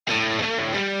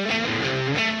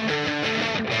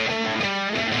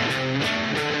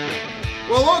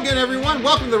Well, hello again, everyone.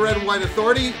 Welcome to the Red and White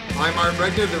Authority. I'm Art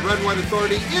Regner. The Red and White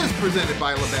Authority is presented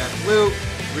by Labatt Blue.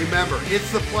 Remember,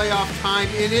 it's the playoff time,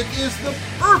 and it is the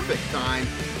perfect time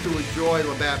to enjoy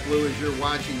Labatt Blue as you're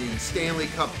watching the Stanley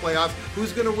Cup playoffs.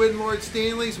 Who's going to win Lord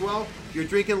Stanley's? Well, you're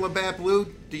drinking Labatt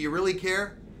Blue. Do you really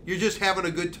care? You're just having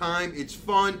a good time. It's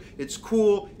fun, it's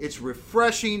cool, it's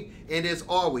refreshing, and as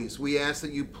always, we ask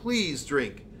that you please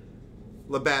drink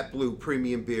Labatt Blue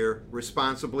Premium Beer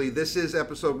responsibly. This is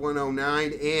episode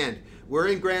 109, and we're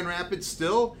in Grand Rapids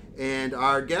still, and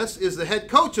our guest is the head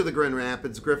coach of the Grand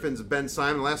Rapids Griffins, Ben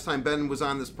Simon. Last time Ben was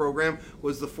on this program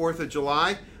was the 4th of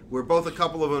July. We're both a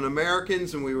couple of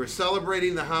Americans, and we were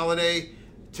celebrating the holiday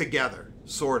together,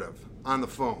 sort of, on the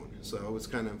phone. So it was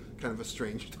kind of a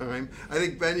strange time. I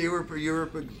think, Ben, you were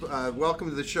welcome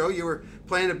to the show. You were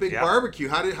planning a big barbecue.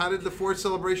 How did the 4th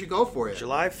celebration go for you?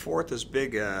 July 4th is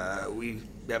big. We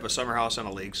have a summer house on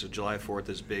a lake, so July 4th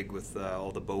is big with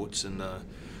all the boats and the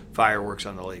fireworks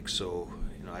on the lake. So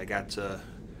I got to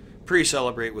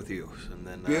pre-celebrate with you, and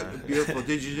then beautiful.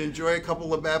 Did you enjoy a couple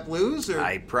of Labatt Blues? Or?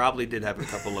 I probably did have a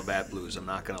couple of Labatt Blues. I'm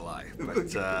not gonna lie, but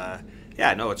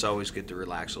it's always good to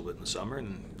relax a little bit in the summer,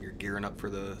 and you're gearing up for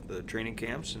the training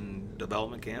camps and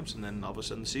development camps, and then all of a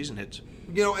sudden the season hits.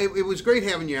 It was great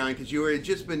having you on because you had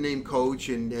just been named coach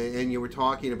and you were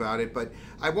talking about it. But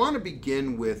I want to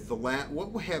begin with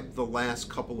what have the last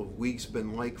couple of weeks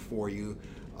been like for you?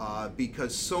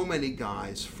 Because so many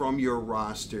guys from your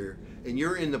roster, and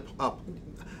you're in the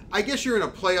I guess you're in a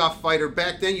playoff fighter.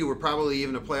 Back then you were probably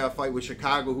even a playoff fight with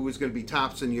Chicago, who was going to be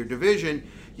tops in your division.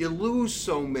 You lose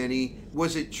so many.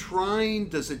 Was it trying?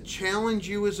 Does it challenge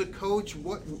you as a coach?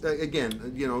 What,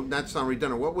 again, not sound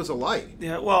redundant. What was it like?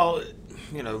 Yeah, well,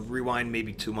 rewind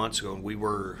maybe 2 months ago, and we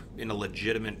were in a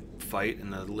legitimate fight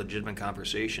and a legitimate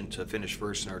conversation to finish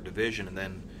first in our division, and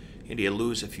then you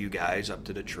lose a few guys up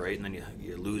to Detroit, and then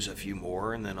you lose a few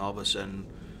more, and then all of a sudden,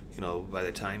 by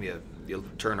the time you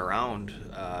turn around,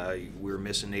 we were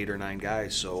missing 8 or 9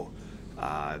 guys. So,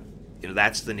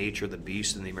 that's the nature of the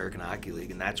beast in the American Hockey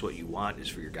League, and that's what you want, is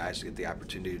for your guys to get the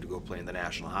opportunity to go play in the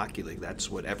National Hockey League. That's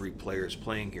what every player is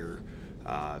playing here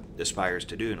aspires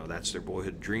to do. That's their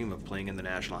boyhood dream of playing in the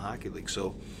National Hockey League.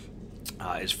 So,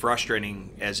 as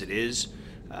frustrating as it is,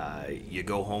 you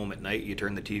go home at night, you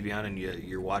turn the TV on, and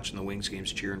you're watching the Wings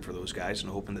games, cheering for those guys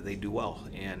and hoping that they do well.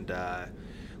 And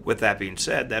with that being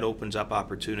said, that opens up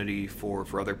opportunity for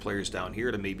other players down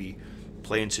here to maybe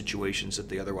play in situations that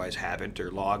they otherwise haven't, or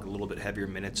log a little bit heavier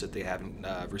minutes that they haven't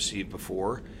received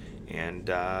before. And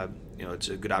it's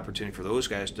a good opportunity for those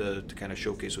guys to kind of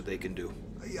showcase what they can do.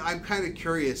 I'm kind of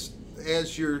curious,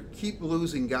 as you keep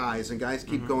losing guys and guys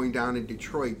keep going down in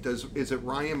Detroit, is it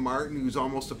Ryan Martin who's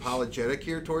almost apologetic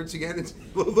here towards the end? It's,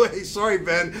 hey, sorry,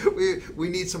 Ben, we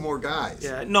need some more guys.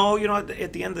 Yeah, no,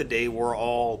 at the end of the day, we're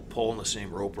all pulling the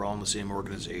same rope. We're all in the same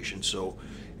organization, so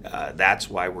that's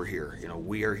why we're here.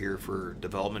 We are here for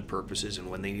development purposes, and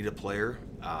when they need a player,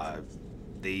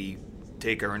 they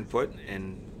take our input,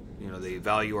 and they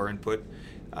value our input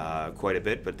quite a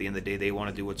bit, but at the end of the day, they want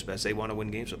to do what's best. They want to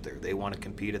win games up there. They want to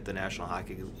compete at the National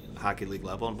Hockey League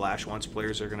level, and Blash wants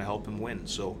players that are going to help him win.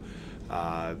 So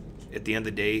at the end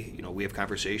of the day, we have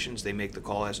conversations. They make the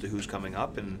call as to who's coming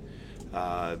up, and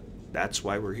that's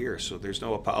why we're here. So there's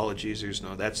no apologies.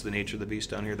 That's the nature of the beast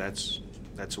down here. That's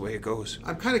the way it goes.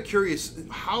 I'm kind of curious,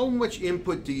 how much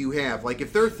input do you have? Like,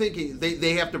 if they're thinking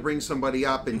they have to bring somebody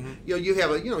up, and you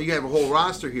have a whole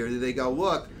roster here, that they go,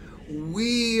 look,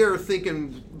 we are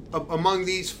thinking among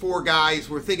these 4 guys,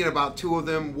 we're thinking about 2 of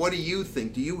them. What do you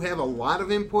think? Do you have a lot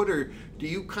of input, or do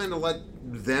you kind of let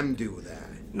them do that?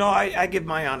 No, I give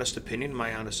my honest opinion,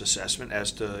 my honest assessment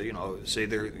as to, say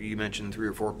you mentioned 3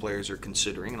 or 4 players are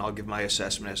considering, and I'll give my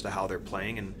assessment as to how they're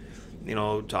playing,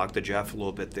 and talk to Jeff a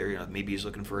little bit there. Maybe he's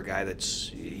looking for a guy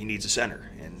he needs a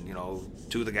center, and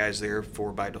 2 of the guys there,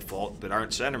 4 by default, that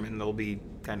aren't centermen, they'll be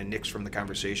kind of nixed from the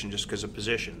conversation just because of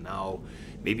position. Now,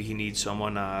 maybe he needs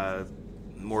someone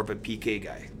more of a PK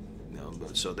guy.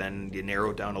 So then you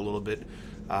narrow it down a little bit.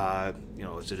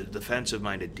 Is it a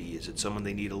defensive-minded D? Is it someone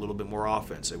they need a little bit more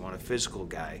offense? They want a physical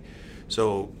guy.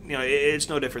 So, it's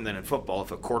no different than in football.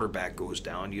 If a quarterback goes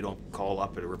down, you don't call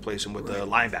up and replace him with a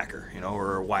linebacker,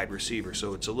 or a wide receiver.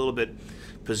 So it's a little bit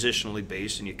positionally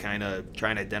based, and you kind of try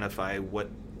and identify what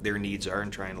their needs are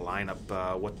and try and line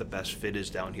up what the best fit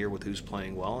is down here with who's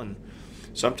playing well. And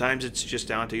sometimes it's just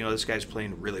down to, this guy's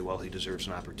playing really well. He deserves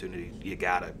an opportunity. You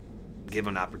got to give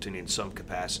him an opportunity in some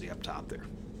capacity up top there.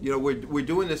 We're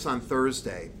doing this on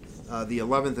Thursday, the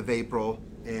 11th of April,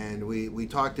 and we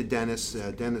talked to Dennis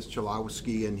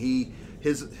Chalowski, and he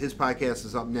his podcast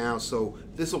is up now, so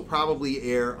this will probably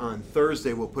air on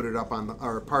Thursday. We'll put it up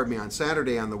on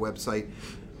Saturday on the website.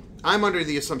 I'm under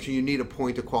the assumption you need a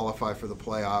point to qualify for the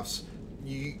playoffs.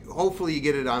 Hopefully you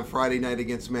get it on Friday night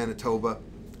against Manitoba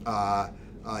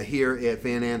here at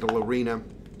Van Andel Arena.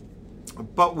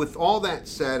 But with all that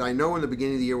said, I know in the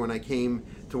beginning of the year when I came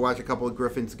to watch a couple of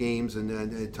Griffins games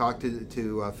and talked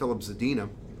to Philip Zadina,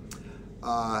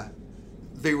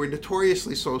 they were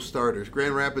notoriously slow starters.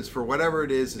 Grand Rapids, for whatever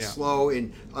it is slow.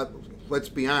 And let's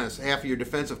be honest, half of your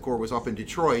defensive core was up in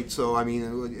Detroit. So, I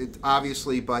mean,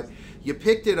 obviously, but you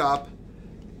picked it up,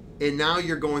 and now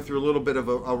you're going through a little bit of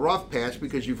a rough patch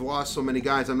because you've lost so many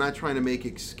guys. I'm not trying to make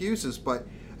excuses, but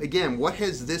again, what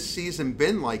has this season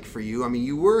been like for you? I mean,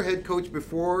 you were a head coach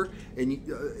before,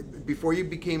 and before you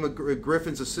became a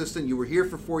Griffins assistant, you were here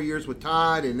for 4 years with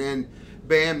Todd, and then,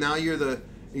 bam, now you're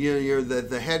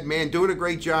the head man, doing a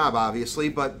great job, obviously.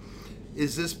 But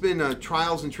has this been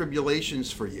trials and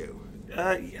tribulations for you?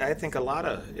 I think in a lot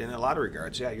of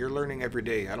regards, yeah. You're learning every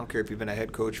day. I don't care if you've been a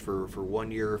head coach for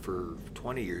 1 year or for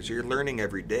 20 years. You're learning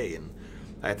every day, and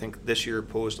I think this year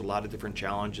posed a lot of different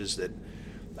challenges that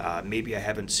maybe I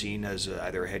haven't seen as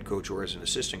either a head coach or as an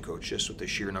assistant coach, just with the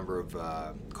sheer number of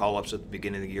call-ups at the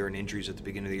beginning of the year and injuries at the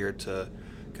beginning of the year to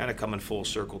kind of come in full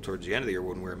circle towards the end of the year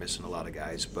when we were missing a lot of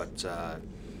guys. But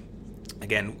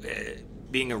again,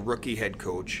 being a rookie head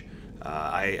coach,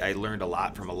 I learned a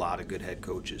lot from a lot of good head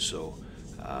coaches. So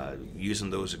using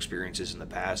those experiences in the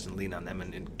past and lean on them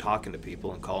and talking to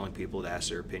people and calling people to ask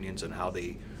their opinions on how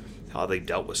they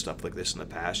dealt with stuff like this in the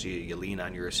past. You lean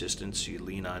on your assistants, you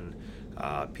lean on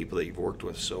people that you've worked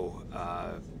with. So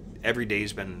every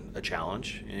day's been a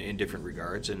challenge in different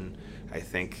regards, and I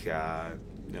think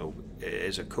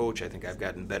as a coach, I think I've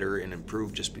gotten better and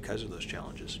improved just because of those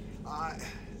challenges.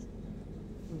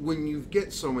 When you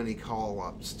get so many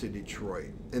call-ups to Detroit,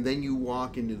 and then you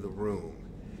walk into the room,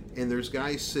 and there's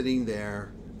guys sitting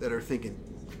there that are thinking,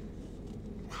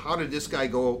 how did this guy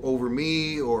go over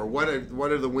me, or what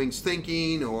are the Wings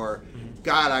thinking, or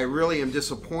God, I really am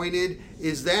disappointed.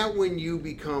 Is that when you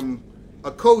become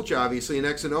a coach, obviously, an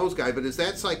X and O's guy, but is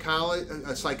that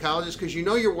a psychologist? Because you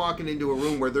know you're walking into a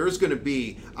room where there's going to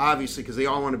be, obviously, because they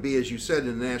all want to be, as you said,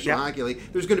 in the National Hockey League,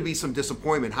 there's going to be some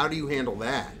disappointment. How do you handle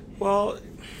that? Well,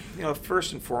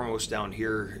 first and foremost down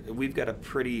here, we've got a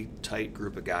pretty tight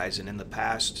group of guys, and in the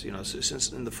past,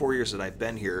 since in the 4 years that I've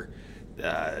been here,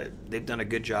 they've done a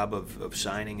good job of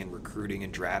signing and recruiting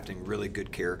and drafting really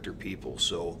good character people.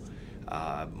 So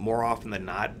more often than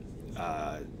not,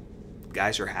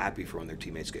 guys are happy for when their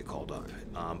teammates get called up.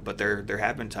 But there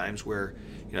have been times where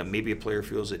maybe a player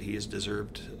feels that he is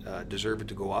deserved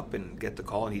to go up and get the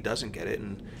call, and he doesn't get it,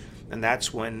 and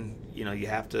that's when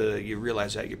you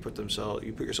realize that you put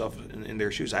yourself in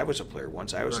their shoes. I was a player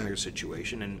once. I was in their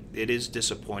situation, and it is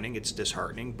disappointing. It's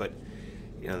disheartening, but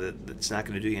that's not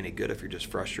going to do you any good if you're just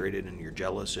frustrated and you're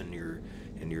jealous and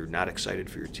you're not excited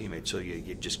for your teammates. So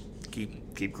you just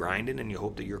keep grinding, and you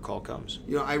hope that your call comes.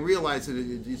 I realize that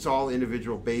it's all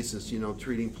individual basis.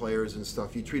 Treating players and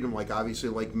stuff. You treat them obviously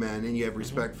like men, and you have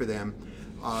respect for them.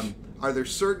 Are there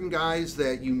certain guys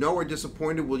that are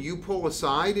disappointed? Will you pull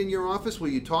aside in your office? Will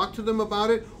you talk to them about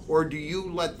it, or do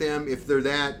you let them, if they're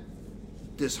that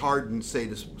disheartened,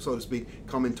 so to speak,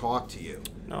 come and talk to you?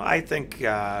 No, I think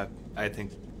the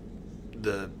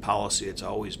policy that's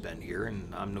always been here,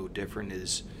 and I'm no different,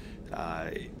 is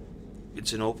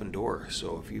it's an open door.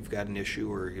 So if you've got an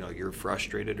issue, or you're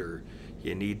frustrated, or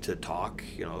you need to talk,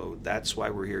 that's why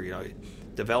we're here.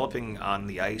 Developing on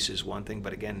the ice is one thing,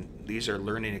 but again, these are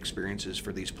learning experiences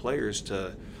for these players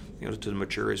to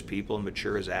mature as people and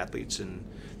mature as athletes and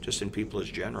just in people as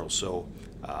general. So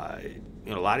a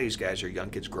lot of these guys are young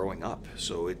kids growing up,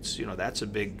 so it's that's a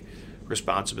big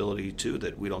responsibility too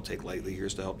that we don't take lightly.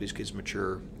 Here's to help these kids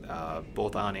mature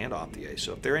both on and off the ice.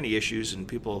 So if there are any issues, and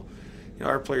people,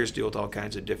 our players deal with all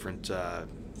kinds of different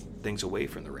things away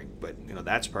from the rink, but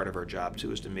that's part of our job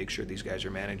too, is to make sure these guys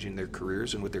are managing their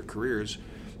careers, and with their careers,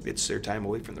 it's their time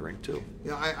away from the rink too.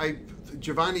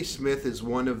 Giovanni Smith is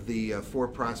one of the 4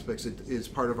 prospects that is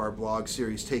part of our blog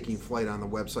series, Taking Flight, on the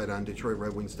website on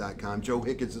DetroitRedWings.com. Joe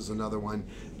Hicketts is another one,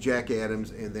 Jack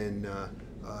Adams, and then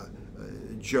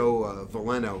Joe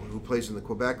Valeno, who plays in the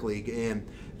Quebec League. And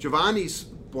Giovanni's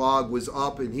blog was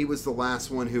up, and he was the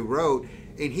last one who wrote,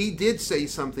 and he did say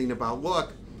something about,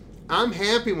 look, I'm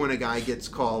happy when a guy gets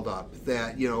called up,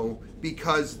 that,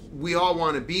 because we all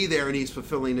want to be there and he's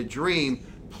fulfilling a dream.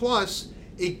 Plus,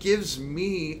 it gives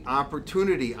me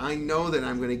opportunity. I know that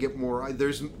I'm going to get more.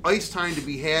 There's ice time to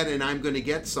be had, and I'm going to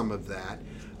get some of that.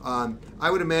 I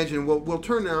would imagine we'll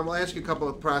turn now. We'll ask you a couple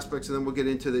of prospects, and then we'll get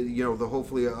into the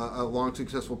hopefully a long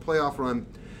successful playoff run.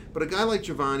 But a guy like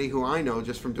Giovanni, who I know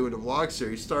just from doing the vlog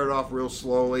series, started off real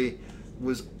slowly,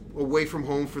 was away from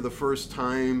home for the first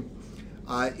time.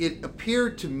 It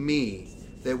appeared to me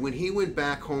that when he went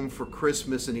back home for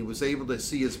Christmas and he was able to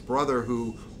see his brother,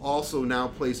 who also now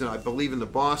plays, I believe, in the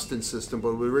Boston system, but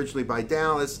originally by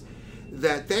Dallas,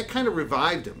 that kind of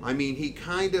revived him. I mean, he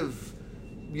kind of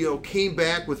came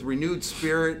back with renewed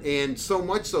spirit, and so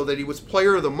much so that he was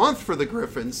Player of the Month for the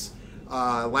Griffins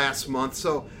last month.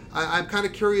 So I'm kind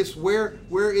of curious,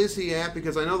 where is he at?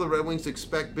 Because I know the Red Wings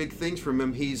expect big things from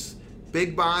him. He's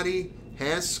big body,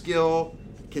 has skill,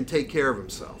 can take care of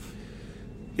himself.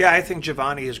 Yeah, I think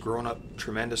Giovanni has grown up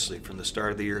tremendously from the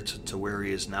start of the year to where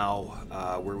he is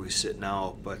now, where we sit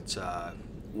now. But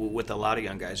with a lot of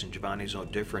young guys, and Giovanni's no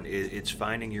different, it's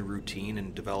finding your routine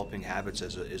and developing habits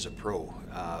as a pro.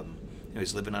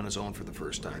 He's living on his own for the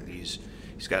first time. He's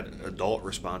got adult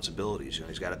responsibilities.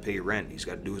 He's got to pay rent. He's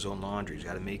got to do his own laundry. He's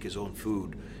got to make his own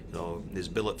food. His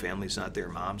billet family's not there.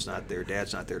 Mom's not there.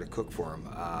 Dad's not there to cook for him.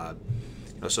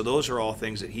 So those are all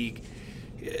things that he,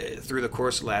 through the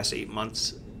course of the last 8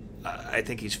 months, I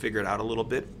think he's figured out a little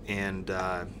bit and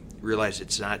realized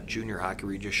it's not junior hockey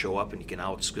where you just show up and you can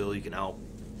outskill, you can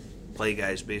outplay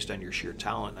guys based on your sheer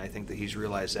talent. And I think that he's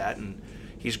realized that, and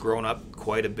he's grown up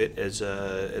quite a bit as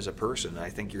a person. I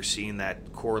think you're seeing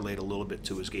that correlate a little bit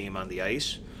to his game on the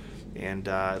ice. And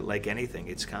like anything,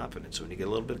 it's confidence. When you get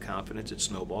a little bit of confidence, it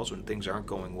snowballs. When things aren't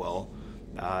going well,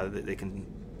 they can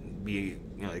be,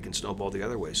 they can snowball the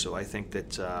other way. So I think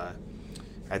that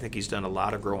I think he's done a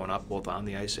lot of growing up, both on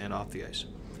the ice and off the ice.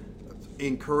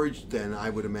 Encouraged, then, I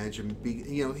would imagine.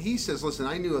 He says, "Listen,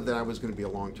 I knew that I was going to be a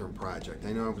long-term project.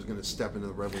 I know I was going to step into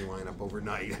the Red Wing lineup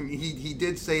overnight." I mean, he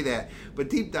did say that, but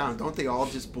deep down, don't they all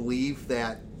just believe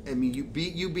that? I mean,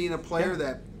 you being a player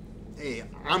that, hey,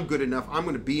 I'm good enough. I'm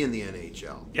going to be in the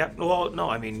NHL. Yeah. Well, no.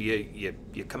 I mean,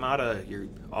 you come out of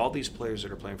all these players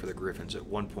that are playing for the Griffins at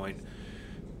one point.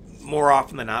 More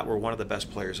often than not, were one of the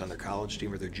best players on their college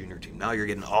team or their junior team. Now you're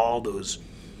getting all those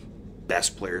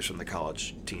best players from the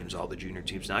college teams, all the junior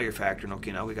teams. Now you're factoring,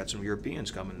 okay, now we got some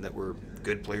Europeans coming that were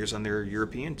good players on their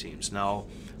European teams. Now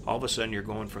all of a sudden you're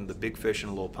going from the big fish in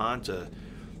a little pond to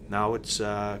now it's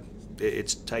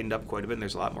tightened up quite a bit and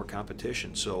there's a lot more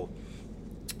competition. So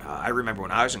I remember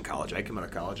when I was in college, I came out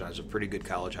of college, I was a pretty good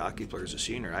college hockey player as a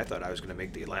senior. I thought I was going to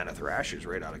make the Atlanta Thrashers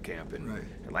right out of camp. And right.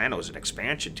 Atlanta was an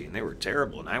expansion team. They were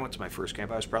terrible. And I went to my first camp.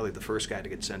 I was probably the first guy to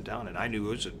get sent down. And I knew it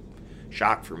was a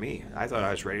shock for me. I thought I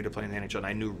was ready to play in the NHL. And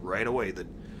I knew right away that,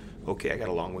 okay, I got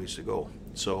a long ways to go.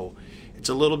 So it's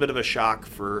a little bit of a shock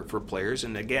for players.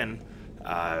 And again,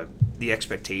 the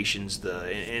expectations,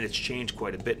 and it's changed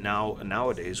quite a bit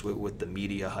nowadays with the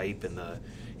media hype and the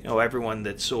everyone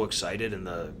that's so excited and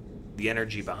the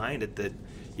energy behind it, that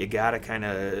you got to kind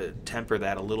of temper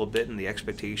that a little bit, and the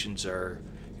expectations are,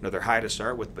 they're high to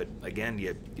start with, but again,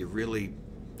 you really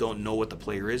don't know what the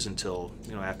player is until,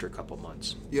 after a couple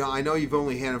months. Yeah, I know you've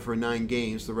only had him for 9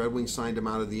 games. The Red Wings signed him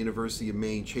out of the University of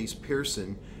Maine, Chase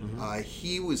Pearson. Mm-hmm.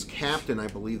 He was captain, I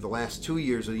believe, the last 2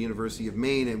 years of the University of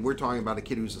Maine, and we're talking about a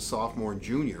kid who's a sophomore and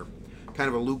junior. Kind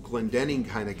of a Luke Glendening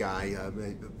kind of guy.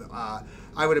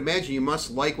 I would imagine you must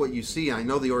like what you see. I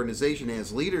know the organization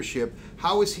has leadership.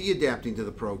 How is he adapting to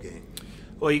the pro game?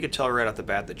 Well, you could tell right off the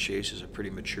bat that Chase is a pretty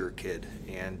mature kid,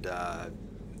 and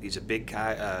he's a big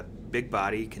guy, big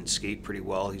body, can skate pretty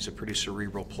well. He's a pretty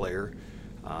cerebral player.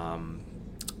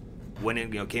 Went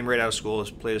in, came right out of school,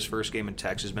 played his first game in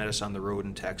Texas, met us on the road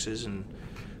in Texas, and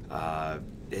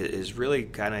is really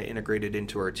kind of integrated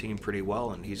into our team pretty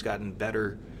well, and he's gotten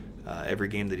better every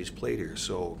game that he's played here.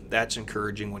 So that's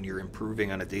encouraging when you're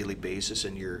improving on a daily basis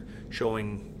and you're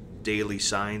showing daily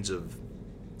signs of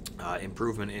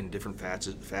improvement in different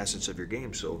facets of your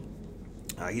game. So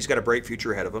he's got a bright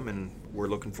future ahead of him, and we're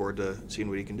looking forward to seeing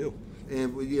what he can do.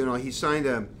 And he signed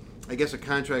a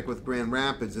contract with Grand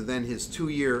Rapids, and then his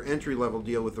 2-year entry-level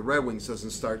deal with the Red Wings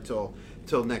doesn't start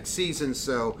till next season.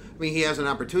 So he has an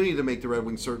opportunity to make the Red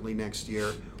Wings certainly next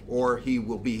year, or he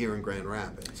will be here in Grand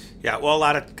Rapids. Yeah, well, a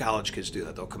lot of college kids do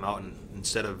that. They'll come out and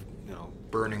instead of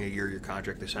burning a year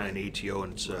contract, they sign an ATO,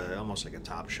 and it's almost like a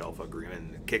top shelf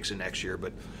agreement. It kicks in next year,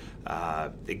 but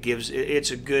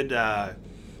it's a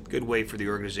good way for the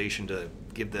organization to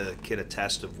give the kid a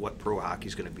test of what pro hockey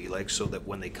is going to be like, so that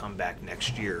when they come back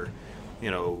next year,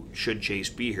 should Chase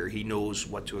be here, he knows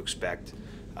what to expect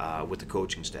with the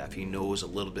coaching staff. He knows a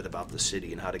little bit about the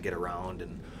city and how to get around,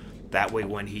 and that way,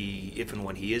 if and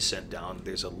when he is sent down,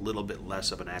 there's a little bit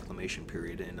less of an acclimation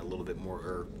period and a little bit more,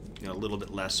 or a little bit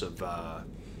less of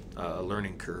a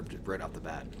learning curve right off the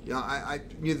bat. Yeah,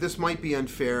 this might be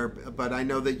unfair, but I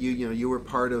know that you were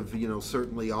part of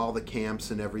certainly all the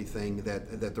camps and everything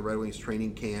that the Red Wings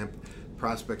training camp,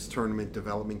 prospects tournament,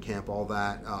 development camp, all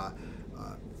that.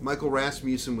 Michael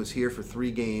Rasmussen was here for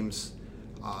 3 games.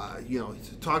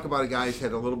 Talk about a guy who's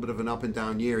had a little bit of an up and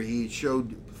down year. He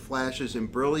showed flashes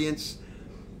and brilliance.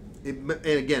 And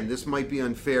again, this might be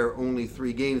unfair, only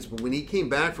 3 games, but when he came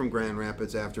back from Grand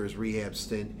Rapids after his rehab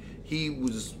stint, he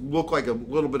looked like a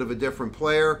little bit of a different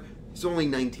player. He's only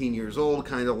 19 years old,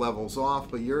 kind of levels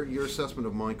off, but your assessment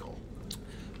of Michael?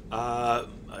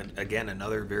 Again,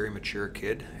 another very mature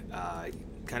kid.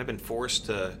 Kind of been forced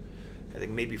to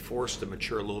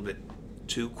mature a little bit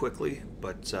too quickly,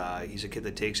 but he's a kid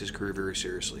that takes his career very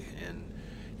seriously, and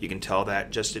you can tell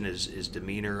that just in his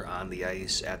demeanor on the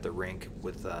ice, at the rink,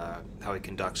 with how he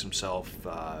conducts himself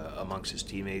amongst his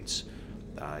teammates.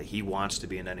 He wants to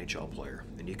be an NHL player,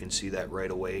 and you can see that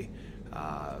right away.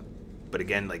 But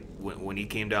again, like when he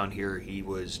came down here, he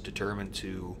was determined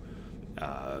to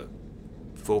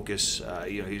focus.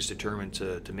 He was determined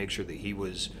to make sure that he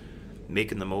was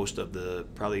making the most of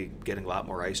probably getting a lot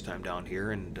more ice time down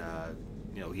here. And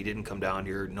he didn't come down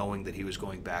here knowing that he was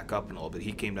going back up and all, but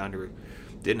he came down here,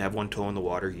 didn't have one toe in the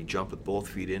water. He jumped with both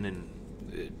feet in and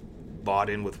bought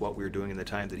in with what we were doing in the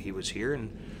time that he was here.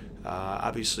 And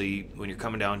obviously, when you're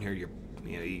coming down here,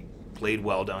 he played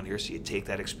well down here, so you take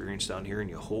that experience down here and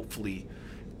you hopefully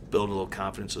build a little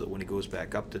confidence so that when he goes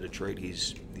back up to Detroit,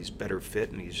 he's better fit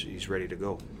and he's ready to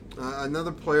go.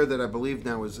 Another player that I believe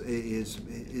now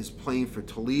is playing for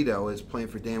Toledo, is playing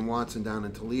for Dan Watson down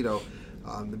in Toledo,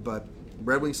 but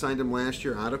Red Wings signed him last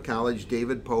year out of college,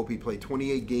 David Pope. He played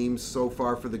 28 games so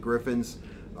far for the Griffins,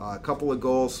 a couple of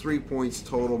goals, 3 points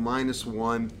total,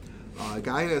 -1. A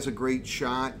guy who has a great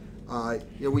shot.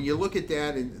 When you look at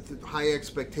that and high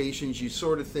expectations, you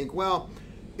sort of think, well,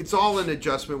 it's all an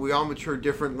adjustment. We all mature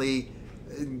differently.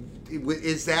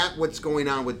 Is that what's going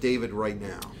on with David right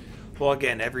now? Well,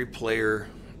 again, every player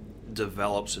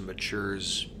develops and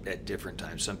matures at different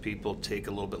times. Some people take a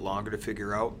little bit longer to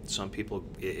figure out. Some people,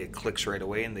 it clicks right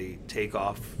away and they take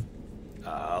off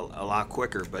a lot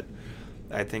quicker. But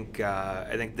I think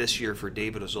this year for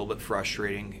David was a little bit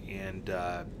frustrating and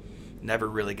never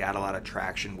really got a lot of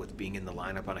traction with being in the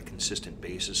lineup on a consistent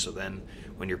basis. So then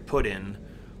when you're put in,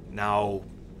 now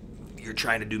you're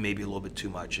trying to do maybe a little bit too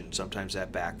much, and sometimes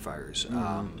that backfires.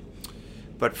 Mm-hmm.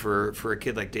 But for a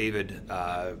kid like David,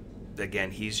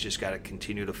 again, he's just got to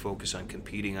continue to focus on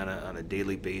competing on a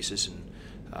daily basis, and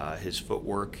his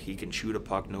footwork. He can shoot a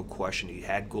puck, no question. He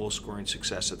had goal-scoring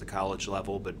success at the college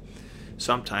level, but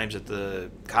sometimes at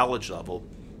the college level,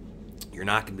 you're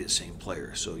not going to be the same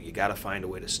player. So you got to find a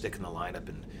way to stick in the lineup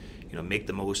and make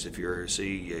the most. If you're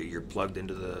plugged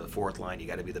into the fourth line, you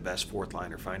got to be the best fourth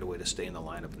liner. Find a way to stay in the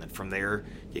lineup, and then from there,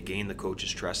 you gain the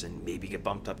coach's trust and maybe get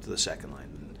bumped up to the second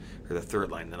line or the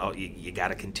third line. Then you got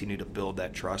to continue to build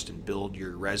that trust and build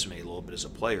your resume a little bit as a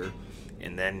player,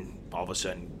 and then all of a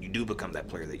sudden you do become that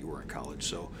player that you were in college.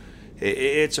 So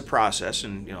it's a process,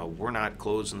 and we're not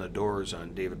closing the doors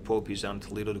on David Pope. He's down in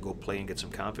Toledo to go play and get some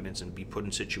confidence and be put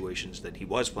in situations that he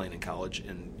was playing in college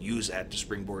and use that to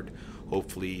springboard.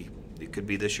 Hopefully, it could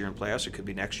be this year in playoffs. It could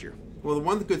be next year. Well, the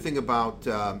one good thing about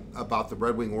the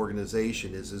Red Wing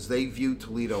organization is they view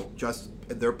Toledo just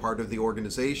they're part of the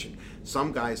organization.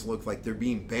 Some guys look like they're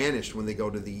being banished when they go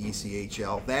to the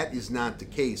ECHL. That is not the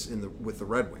case with the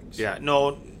Red Wings. Yeah,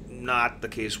 no, not the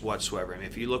case whatsoever. I mean,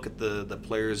 if you look at the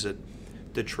players that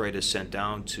Detroit has sent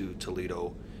down to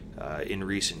Toledo in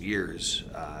recent years,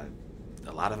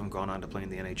 a lot of them gone on to play in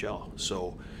the NHL.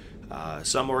 So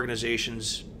some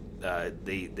organizations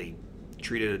they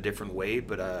treat it a different way,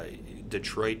 but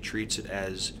Detroit treats it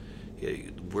as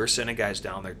we're sending guys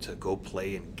down there to go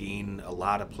play and gain a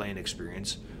lot of playing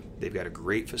experience. They've got a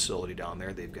great facility down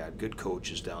there. They've got good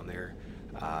coaches down there.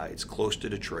 It's close to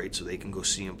Detroit, so they can go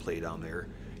see them play down there.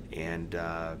 And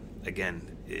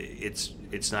again,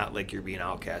 it's not like you're being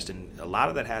outcast, and a lot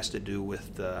of that has to do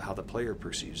with how the player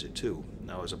perceives it too.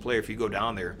 Now, as a player, if you go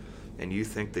down there and you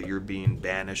think that you're being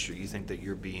banished or you think that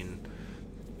you're being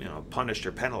punished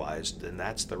or penalized, then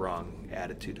that's the wrong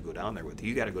attitude to go down there with.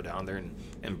 You got to go down there and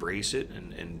embrace it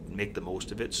and make the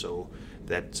most of it so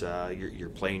that you're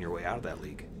playing your way out of that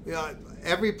league. Yeah,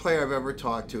 every player I've ever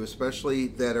talked to, especially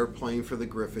that are playing for the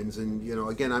Griffins, and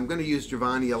again, I'm going to use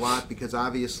Giovanni a lot because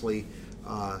obviously,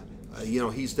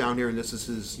 he's down here and this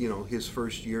is his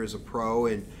first year as a pro,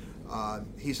 and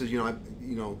he says,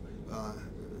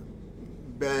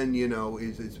 Ben,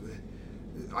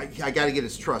 I got to get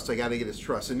his trust. I got to get his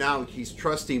trust. And now he's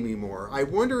trusting me more. I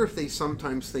wonder if they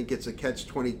sometimes think it's a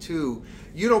catch-22.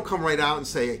 You don't come right out and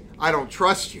say, I don't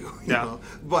trust you. You know?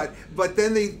 But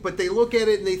then they look at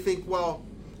it and they think, well,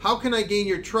 how can I gain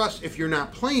your trust if you're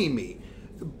not playing me?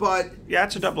 But yeah,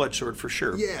 it's a double-edged sword for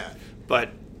sure. Yeah. But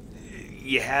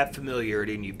you have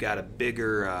familiarity and you've got a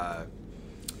bigger, a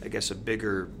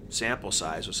bigger sample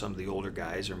size with some of the older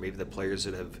guys or maybe the players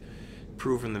that have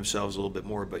proven themselves a little bit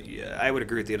more. But yeah, I would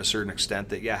agree with you to a certain extent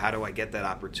that, how do I get that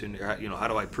opportunity? How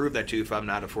do I prove that to you if I'm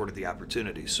not afforded the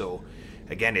opportunity? So,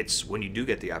 again, it's when you do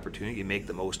get the opportunity, you make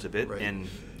the most of it, right. And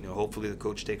hopefully the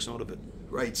coach takes note of it.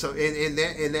 Right. So,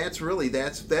 and that's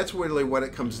really what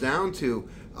it comes down to.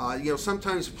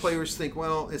 Sometimes players think,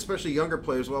 well, especially younger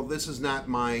players, well, this is not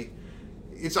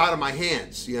it's out of my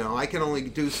hands. I can only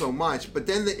do so much. But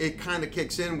then it kind of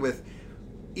kicks in with,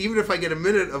 even if I get a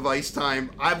minute of ice time,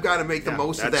 I've got to make the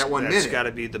most of that 1 minute. That's got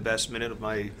to be the best minute of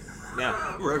my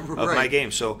my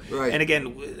game. So, and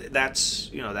again,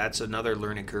 that's another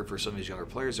learning curve for some of these younger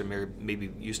players. They're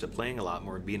maybe used to playing a lot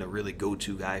more and being a really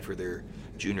go-to guy for their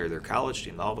junior or their college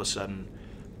team. All of a sudden,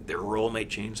 their role may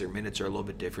change. Their minutes are a little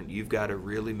bit different. You've got to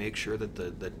really make sure that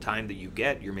the time that you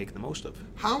get, you're making the most of.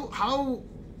 How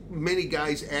many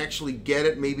guys actually get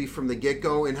it maybe from the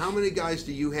get-go, and how many guys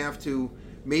do you have to,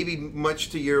 maybe much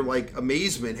to your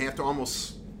amazement, have to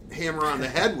almost hammer on the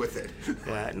head with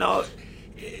it? No,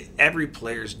 every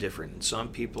player's different. Some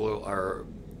people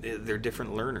they're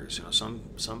different learners.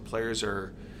 Some players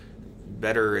are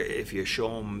better if you show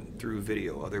them through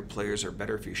video. Other players are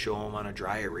better if you show them on a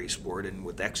dry erase board and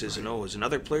with X's and O's. And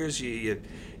other players, you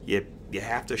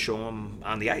have to show them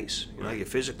on the ice. You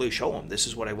physically show them. This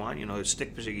is what I want.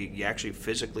 Stick position. You actually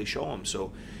physically show them.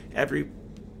 So every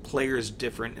player is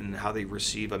different in how they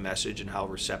receive a message and how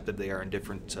receptive they are in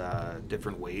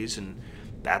different ways, and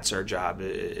that's our job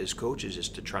as coaches, is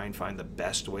to try and find the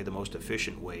best way, the most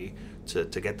efficient way to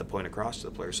get the point across to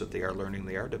the players so that they are learning,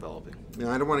 they are developing.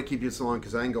 I don't want to keep you so long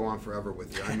because I can go on forever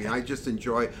with you. I mean, I just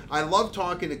I love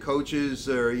talking to coaches,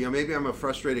 or maybe I'm a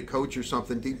frustrated coach or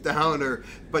something deep down,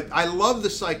 but I love the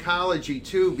psychology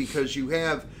too, because you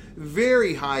have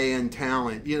very high-end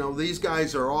talent. These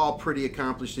guys are all pretty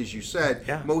accomplished, as you said.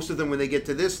 Yeah. Most of them, when they get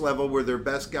to this level, were their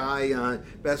best guy on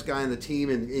the team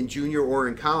in junior or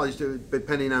in college,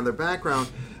 depending on their background.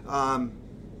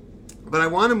 But I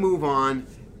want to move on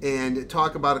and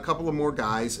talk about a couple of more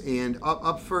guys. And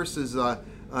up first is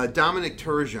Dominic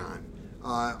Turgeon.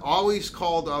 Always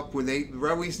called up when the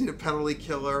Red Wings need a penalty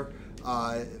killer.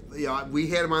 We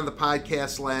had him on the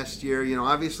podcast last year.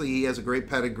 Obviously he has a great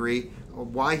pedigree.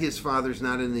 Why his father's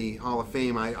not in the Hall of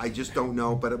Fame, I just don't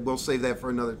know, but we'll save that for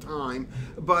another time.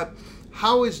 But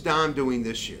how is Dom doing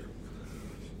this year?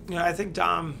 I think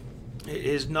Dom,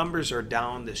 his numbers are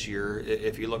down this year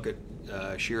if you look at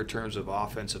sheer terms of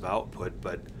offensive output.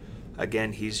 But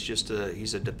again, he's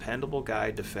a dependable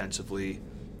guy defensively.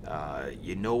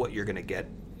 You know what you're going to get,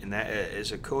 and that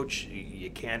as a coach, you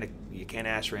can't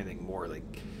ask for anything more.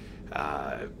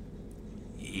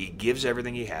 He gives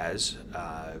everything he has.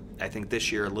 I think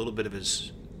this year a little bit of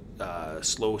his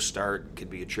slow start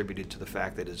could be attributed to the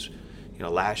fact that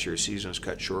last year's season was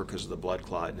cut short because of the blood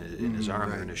clot in his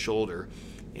arm and his shoulder,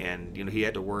 and he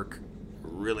had to work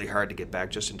really hard to get back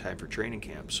just in time for training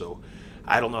camp. So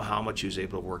I don't know how much he was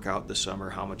able to work out this summer,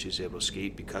 how much he was able to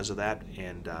skate because of that,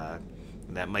 and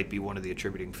that might be one of the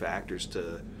attributing factors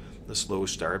to the slow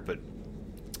start. But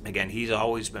again, he's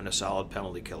always been a solid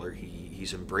penalty killer.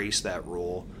 He's embraced that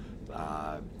role.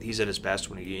 He's at his best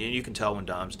and you can tell when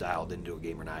Dom's dialed into a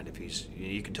game or not. If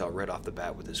you can tell right off the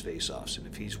bat with his face-offs, and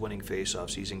if he's winning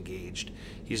face-offs, he's engaged.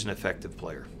 He's an effective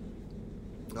player.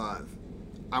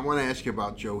 I want to ask you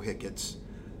about Joe Hicketts.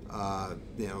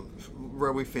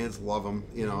 Red Wing fans love him.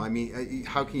 I mean,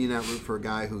 how can you not root for a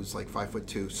guy who's like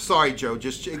 5'2"? Sorry, Joe,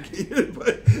 just checking.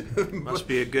 Must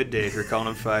be a good day if you're calling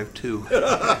him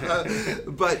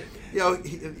 5'2". But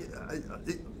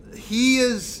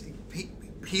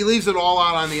he leaves it all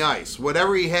out on the ice.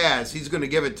 Whatever he has, he's going to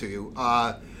give it to you.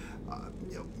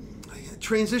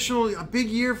 Transitional, a big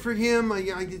year for him.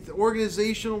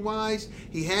 Organizational wise,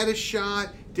 he had a shot.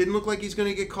 Didn't look like he's going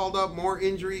to get called up. More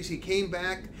injuries. He came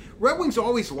back. Red Wings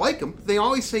always like him. They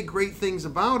always say great things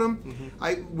about him. Mm-hmm.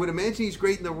 I would imagine he's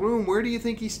great in the room. Where do you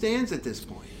think he stands at this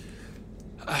point?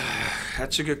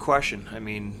 That's a good question. I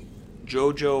mean,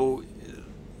 JoJo,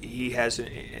 he has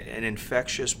an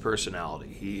infectious personality.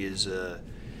 He's a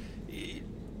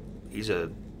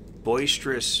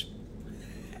boisterous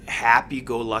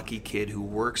happy-go-lucky kid who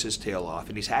works his tail off,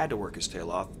 and he's had to work his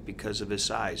tail off because of his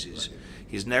size.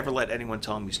 He's never let anyone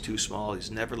tell him he's too small.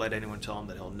 He's never let anyone tell him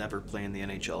that he'll never play in the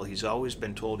NHL. He's always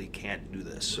been told he can't do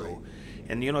this. So,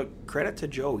 and credit to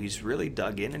Joe. He's really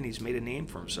dug in and he's made a name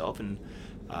for himself. And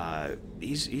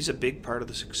he's a big part of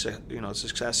the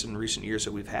success in recent years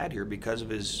that we've had here because of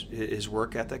his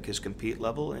work ethic, his compete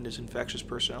level, and his infectious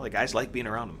personality. Guys like being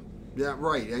around him. Yeah,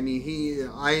 right. I mean,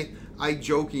 I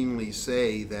jokingly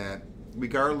say that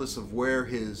regardless of where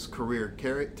his career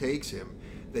takes him,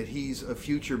 that he's a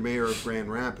future mayor of Grand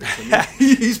Rapids. I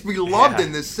mean, he's beloved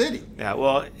in this city. Yeah,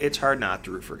 well, it's hard not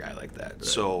to root for a guy like that. Right.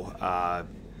 So,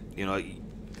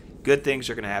 good things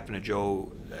are going to happen to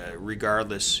Joe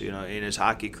regardless. In his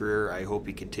hockey career, I hope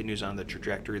he continues on the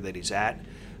trajectory that he's at.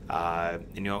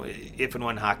 If and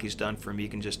when hockey's done for him, you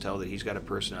can just tell that he's got a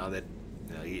personality that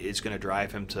it's going to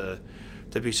drive him to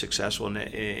be successful in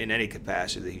any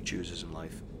capacity that he chooses in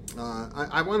life.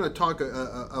 I want to talk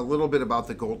a little bit about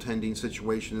the goaltending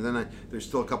situation, and then there's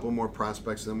still a couple more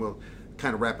prospects, and then we'll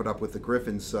kind of wrap it up with the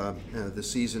Griffins, the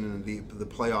season and the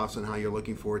playoffs and how you're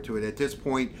looking forward to it. At this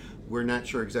point, we're not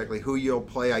sure exactly who you'll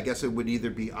play. I guess it would either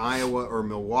be Iowa or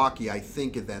Milwaukee. I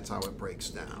think that's how it breaks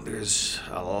down. There's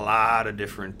a lot of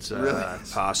different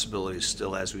possibilities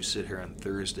still as we sit here on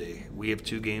Thursday. We have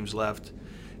 2 games left.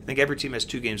 I think every team has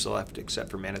 2 games left except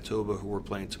for Manitoba, who we're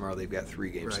playing tomorrow. They've got 3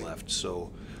 games left.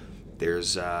 So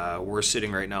we're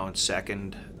sitting right now in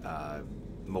second.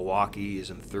 Milwaukee is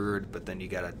in third, but then you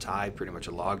got a tie, pretty much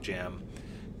a logjam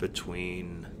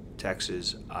between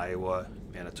Texas, Iowa,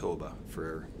 Manitoba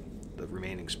for the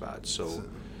remaining spots. So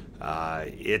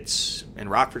and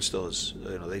Rockford still is,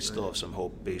 they still have some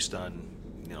hope based on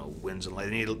wins and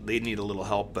they need a little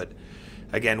help, but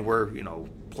again, we're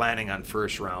planning on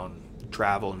first round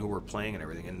travel and who we're playing and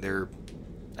everything, and they're,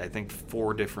 I think,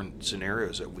 4 different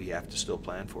scenarios that we have to still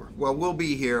plan for. Well, we'll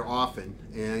be here often,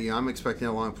 and I'm expecting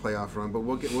a long playoff run, but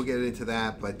we'll get into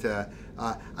that. But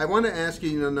I want to ask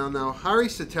you, now Harry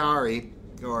Satari,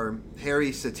 or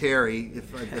Harry Sateri,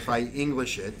 if I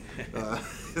English it,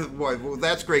 boy, well,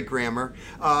 that's great grammar.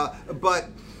 But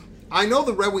I know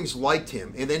the Red Wings liked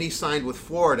him, and then he signed with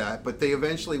Florida, but they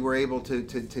eventually were able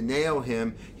to nail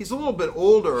him. He's a little bit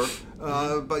older,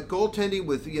 but goaltending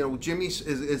with, Jimmy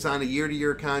is on a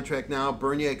year-to-year contract now.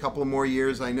 Bernier a couple of more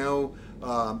years. I know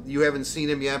you haven't seen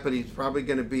him yet, but he's probably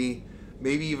going to be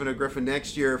maybe even a Griffin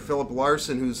next year. Philip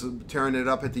Larson, who's tearing it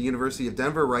up at the University of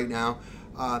Denver right now.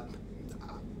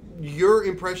 Your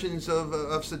impressions of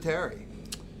Sateri?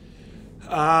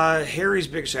 Harry's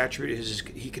biggest attribute is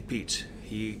he competes.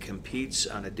 He competes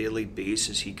on a daily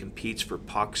basis. He competes for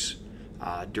pucks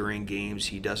during games.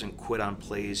 He doesn't quit on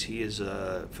plays. He is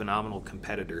a phenomenal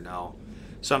competitor. Now,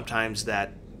 sometimes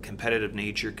that competitive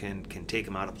nature can take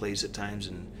him out of plays at times,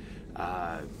 and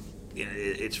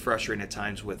it's frustrating at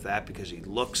times with that because he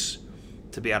looks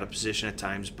to be out of position at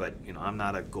times, but I'm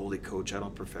not a goalie coach. I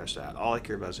don't profess that. All I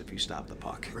care about is if you stop the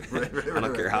puck. I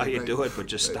don't care how you do it, but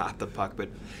just stop the puck. But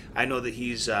I know that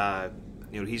he's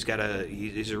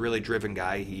he's a really driven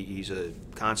guy. He's a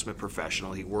consummate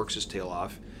professional. He works his tail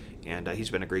off, and he's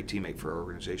been a great teammate for our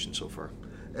organization so far.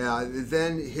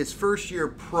 Then his first year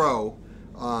pro,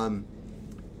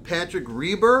 Patrick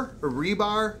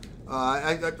Rebar.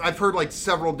 I've heard like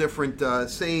several different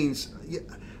sayings.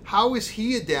 How is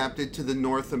he adapted to the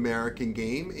North American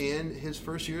game and his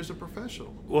first year as a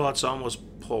professional? Well, it's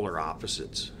almost polar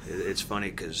opposites. It's funny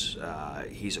because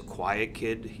he's a quiet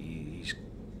kid. He's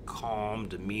calm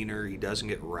demeanor. He doesn't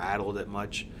get rattled that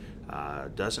much.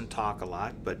 Doesn't talk a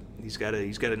lot, but he's got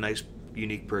a nice,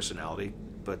 unique personality.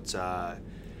 But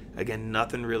again,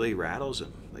 nothing really rattles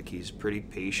him. Like, he's pretty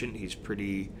patient. He's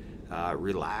pretty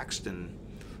relaxed, and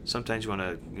sometimes you want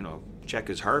to check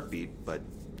his heartbeat, but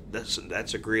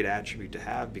that's a great attribute to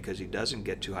have because he doesn't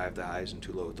get too high at the highs and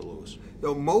too low at the lows.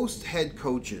 Most head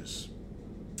coaches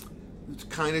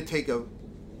kind of take a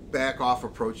back-off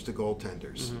approach to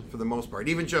goaltenders for the most part.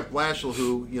 Even Jeff Blashill,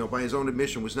 who, by his own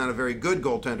admission, was not a very good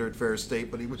goaltender at Ferris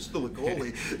State, but he was still a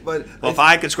goalie. But if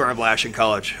I could score on Blash in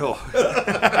college, but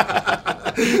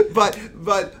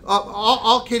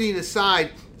all kidding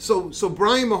aside, so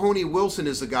Brian Mahoney-Wilson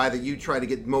is the guy that you try to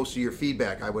get most of your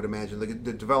feedback, I would imagine,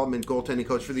 the development goaltending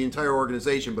coach for the entire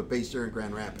organization, but based here in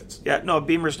Grand Rapids. Yeah, no,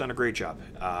 Beamer's done a great job.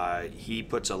 He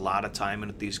puts a lot of time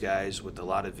into these guys with a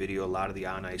lot of video, a lot of the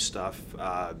on-ice stuff.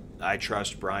 I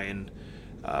trust Brian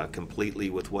completely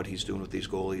with what he's doing with these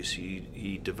goalies.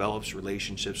 He develops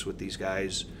relationships with these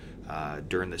guys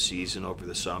during the season, over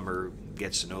the summer,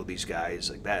 gets to know these guys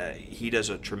like that. He does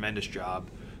a tremendous job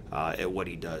at what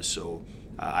he does. So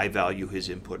I value his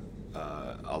input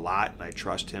a lot, and I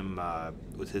trust him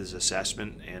with his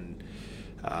assessment. And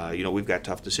we've got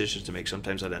tough decisions to make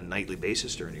sometimes on a nightly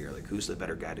basis during the year, like who's the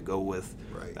better guy to go with.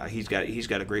 Right. He's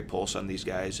got a great pulse on these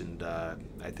guys, and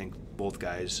I think both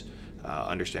guys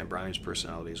understand Brian's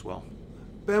personality as well.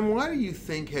 Ben, why do you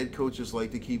think head coaches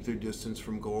like to keep their distance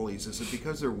from goalies? Is it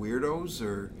because they're weirdos,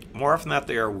 or more often than not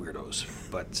they are weirdos?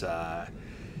 But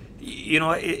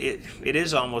it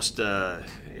is almost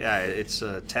it's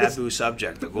a taboo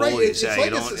subject. The goalies, right? It's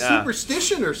like it's a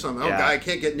superstition or something. Yeah. Oh, guy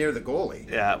can't get near the goalie.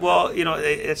 Yeah, well,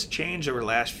 it's changed over the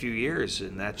last few years,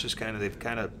 and that's just they've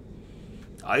kind of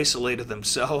isolated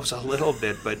themselves a little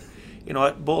bit. But you know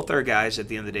what? Both are guys. At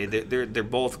the end of the day, they're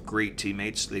both great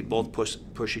teammates. They both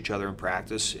push each other in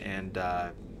practice, and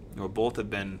both have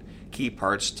been key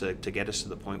parts to get us to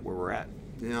the point where we're at.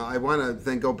 I want to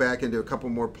then go back into a couple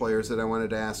more players that I wanted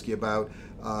to ask you about.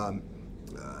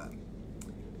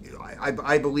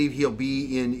 I believe he'll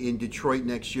be in Detroit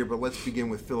next year, but let's begin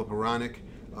with Filip Hronek.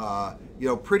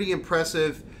 Pretty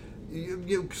impressive.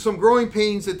 Some growing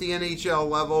pains at the NHL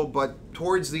level, but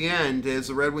towards the end, as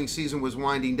the Red Wings season was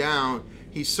winding down,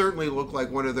 he certainly looked like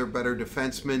one of their better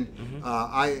defensemen.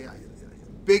 Mm-hmm.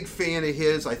 Big fan of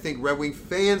his. I think Red Wing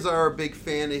fans are a big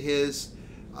fan of his.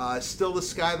 Still the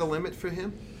sky the limit for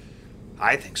him?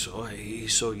 I think so.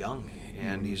 He's so young,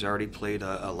 and he's already played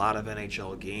a lot of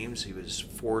NHL games. He was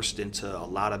forced into a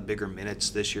lot of bigger minutes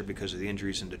this year because of the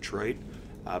injuries in Detroit.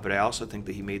 But I also think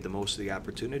that he made the most of the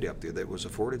opportunity up there that was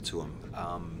afforded to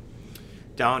him.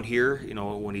 Down here,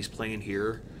 when he's playing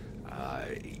here,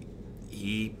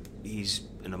 he's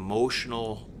an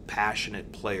emotional,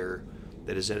 passionate player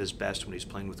that is at his best when he's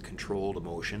playing with controlled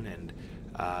emotion,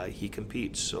 and he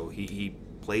competes. So he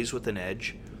plays with an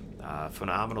edge,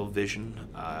 phenomenal vision,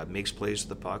 makes plays with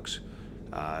the pucks.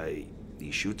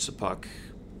 He shoots the puck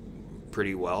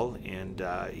pretty well, and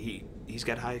he's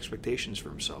got high expectations for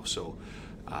himself. So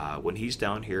when he's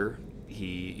down here,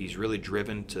 he's really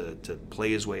driven to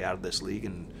play his way out of this league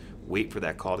and wait for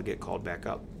that call to get called back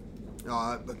up.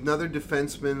 Another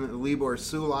defenseman, Libor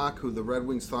Sulak, who the Red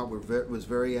Wings thought was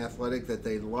very athletic, that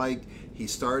they liked. He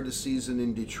started the season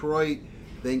in Detroit,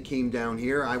 then came down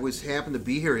here. I happened to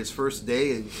be here his first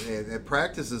day at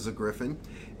practice as a Griffin,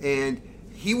 and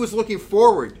he was looking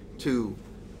forward to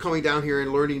coming down here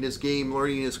and learning his game,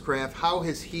 learning his craft. How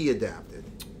has he adapted?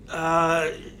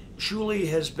 Julie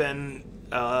has been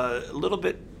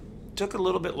took a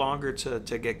little bit longer to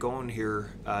get going here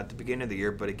at the beginning of the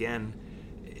year, but again,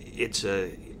 it's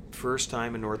a first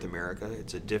time in North America.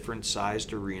 It's a different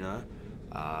sized arena,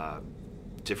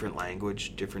 different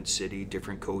language, different city,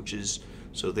 different coaches.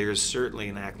 So there's certainly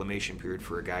an acclimation period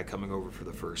for a guy coming over for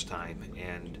the first time,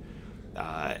 and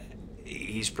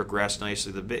he's progressed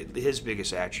nicely. His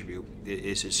biggest attribute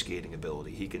is his skating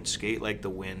ability. He can skate like the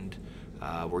wind.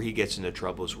 Where he gets into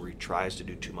trouble is where he tries to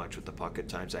do too much with the puck at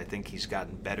times. I think he's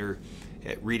gotten better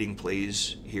at reading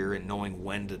plays here and knowing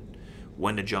when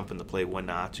to jump in the play, when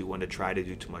not to, when to try to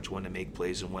do too much, when to make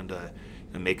plays, and when to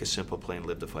make a simple play and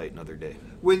live to fight another day.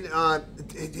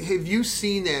 Have you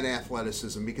seen that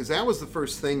athleticism? Because that was the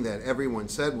first thing that everyone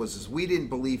said is we didn't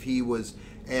believe he was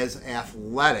as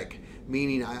athletic.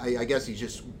 Meaning, I guess he's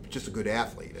just a good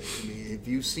athlete. I mean, have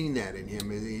you seen that in him?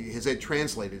 Has that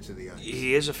translated to the ice?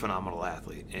 He is a phenomenal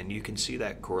athlete, and you can see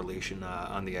that correlation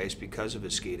on the ice because of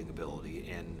his skating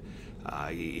ability. And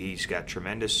he's got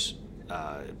tremendous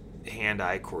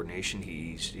hand-eye coordination.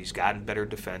 He's gotten better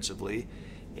defensively,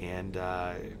 and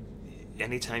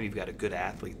anytime you've got a good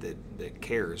athlete that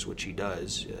cares, which he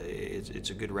does, it's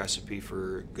a good recipe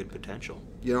for good potential.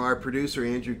 Our producer,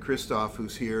 Andrew Kristoff,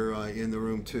 who's here in the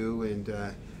room too,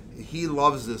 and he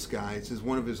loves this guy. It's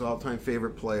one of his all-time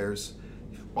favorite players.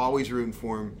 Always rooting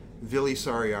for him. Vili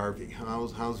Saariarvi.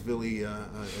 How's Vili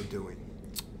doing?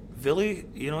 Vili,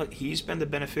 he's been the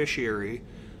beneficiary,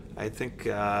 I think,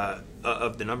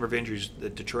 of the number of injuries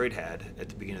that Detroit had at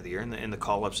the beginning of the year and the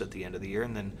call-ups at the end of the year.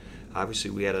 And then, obviously,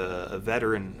 we had a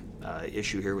veteran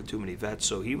issue here with too many vets.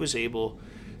 So he was able,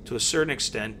 to a certain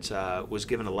extent, was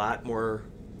given a lot more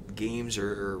games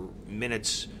or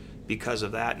minutes because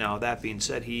of that. Now, that being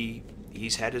said,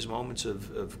 he's had his moments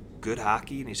of good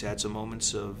hockey, and he's had some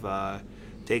moments of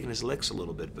taking his licks a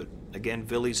little bit. But, again,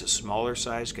 Vili's a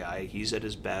smaller-sized guy. He's at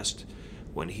his best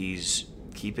when he's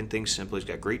keeping things simple. He's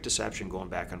got great deception going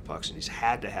back on pucks, and he's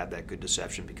had to have that good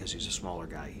deception because he's a smaller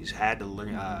guy. He's had to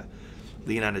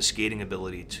lean on his skating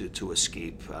ability to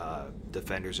escape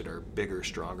defenders that are bigger,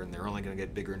 stronger, and they're only going to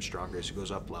get bigger and stronger as he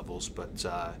goes up levels. But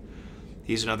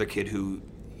he's another kid who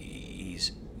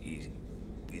he's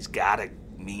he's got to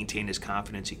maintain his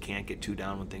confidence. He can't get too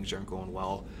down when things aren't going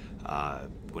well.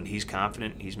 When he's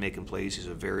confident, he's making plays. He's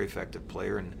a very effective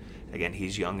player, and again,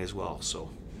 he's young as well. So.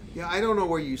 Yeah, I don't know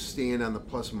where you stand on the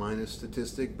plus-minus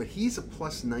statistic, but he's a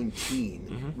plus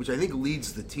 19, which I think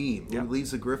leads the team,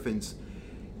 leads the Griffins.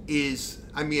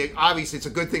 I mean, obviously it's a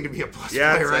good thing to be a plus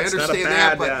player. I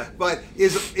understand that, but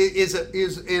is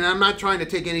and I'm not trying to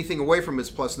take anything away from his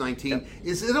plus 19. Yep.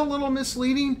 Is it a little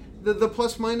misleading, the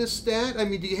plus-minus stat? I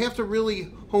mean, do you have to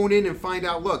really hone in and find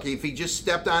out? Look, if he just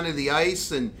stepped onto the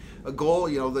ice and a goal,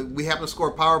 we happen to score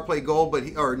a power play goal, but a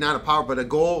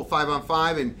goal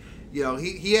 5-on-5, and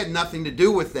he had nothing to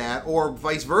do with that, or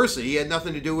vice versa. He had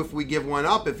nothing to do if we give one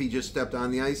up if he just stepped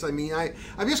on the ice. I mean,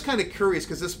 I'm just kind of curious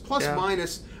because this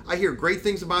plus-minus, I hear great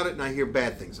things about it and I hear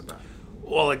bad things about it.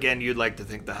 Well, again, you'd like to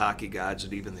think the hockey gods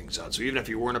would even things out. So even if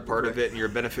you weren't a part of it and you're a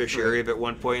beneficiary of it at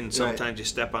one point, and sometimes you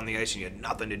step on the ice and you had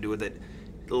nothing to do with it,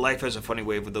 life has a funny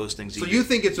way with those things. So you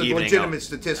think it's a legitimate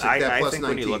statistic, that plus 19? I think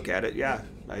when you look at it,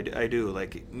 I do.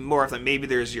 Like, more often, maybe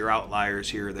there's your outliers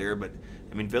here or there, but,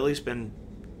 I mean, Billy's been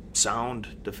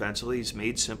sound defensively. He's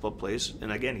made simple plays,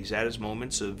 and again, he's had his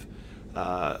moments of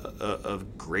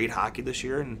great hockey this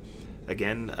year. And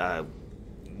again,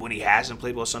 when he hasn't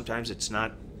played well, sometimes it's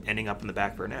not ending up in the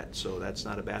back of our net. So that's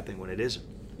not a bad thing when it isn't.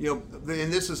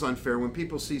 And this is unfair. When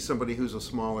people see somebody who's a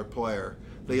smaller player,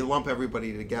 they lump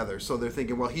everybody together. So they're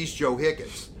thinking, well, he's Joe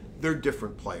Higgins. They're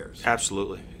different players.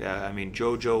 Absolutely. Yeah. I mean,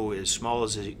 JoJo, as small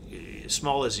as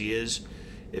he is,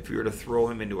 if you were to throw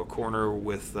him into a corner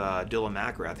with Dylan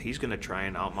McGrath, he's going to try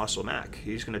and outmuscle Mac.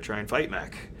 He's going to try and fight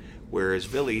Mac. Whereas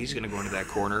Billy, he's going to go into that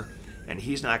corner, and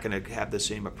he's not going to have the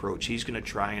same approach. He's going to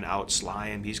try and outsly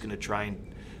him. He's going to try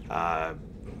and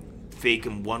fake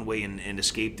him one way and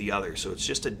escape the other. So it's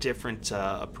just a different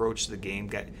approach to the game.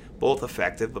 Both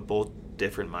effective, but both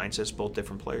different mindsets, both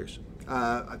different players.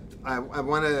 I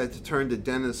wanted to turn to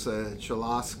Dennis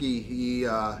Cholowski. He...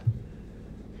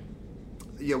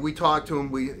 we talked to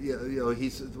him.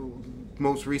 He's the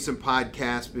most recent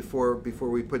podcast before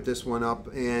we put this one up,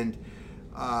 and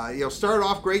started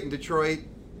off great in Detroit.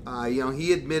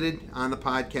 He admitted on the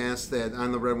podcast that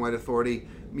on the Red and White Authority,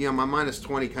 my minus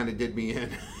 20 kind of did me in,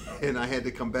 and I had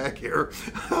to come back here,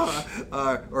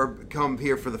 or come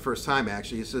here for the first time.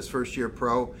 Actually, it's his first year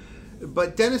pro.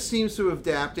 But Dennis seems to have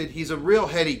adapted. He's a real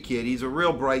heady kid. He's a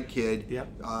real bright kid. Yep.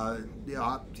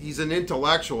 He's an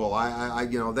intellectual.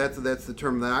 That's the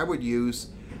term that I would use.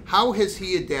 How has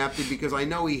he adapted? Because I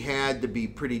know he had to be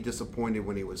pretty disappointed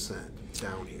when he was sent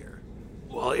down here.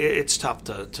 Well, it's tough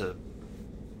to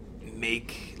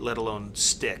make, let alone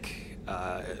stick,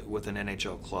 with an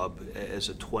NHL club as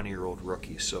a 20-year-old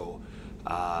rookie. So,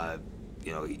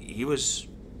 he was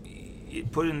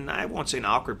put in, I won't say an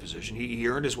awkward position. He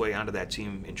earned his way onto that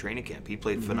team in training camp. He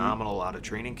played phenomenal out of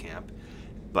training camp.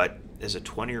 But as a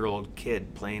 20-year-old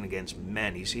kid playing against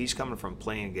men, he's coming from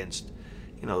playing against,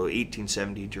 18,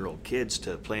 17-year-old kids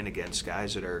to playing against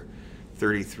guys that are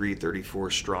 33, 34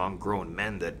 strong, grown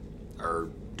men that are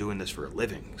doing this for a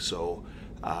living. So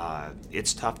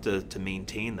it's tough to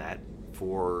maintain that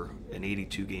for an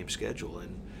 82-game schedule.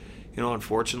 And,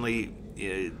 unfortunately,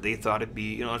 they thought it'd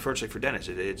be, unfortunately for Dennis,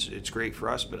 it's great for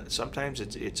us, but sometimes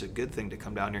it's a good thing to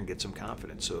come down here and get some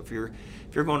confidence. So if you're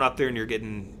going up there and you're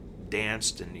getting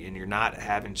danced and you're not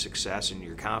having success and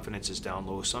your confidence is down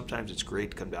low, sometimes it's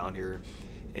great to come down here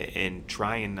and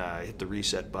try and hit the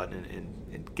reset button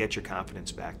and get your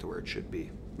confidence back to where it should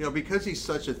be. Because he's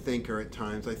such a thinker at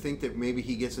times, I think that maybe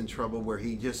he gets in trouble where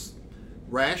he just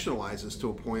rationalizes to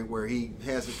a point where he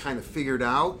has it kind of figured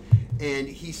out. And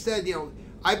he said,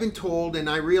 I've been told, and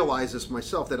I realize this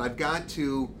myself, that I've got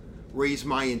to raise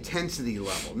my intensity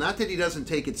level. Not that he doesn't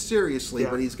take it seriously,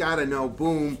 but he's got to know,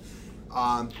 boom.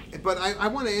 But I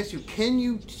want to ask you, can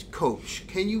you coach?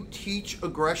 Can you teach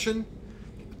aggression?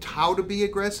 How to be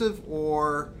aggressive?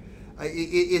 Or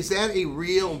is that a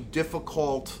real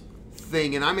difficult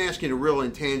thing? And I'm asking a real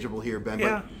intangible here, Ben.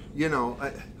 Yeah.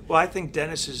 But, well, I think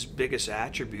Dennis's biggest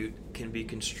attribute can be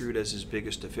construed as his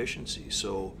biggest deficiency.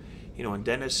 So, when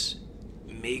Dennis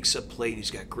makes a play,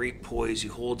 he's got great poise, he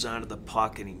holds onto the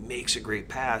puck, and he makes a great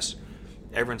pass,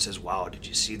 everyone says, wow, did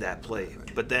you see that play?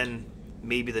 Right. But then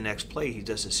maybe the next play, he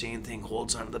does the same thing,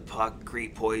 holds onto the puck,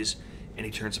 great poise, and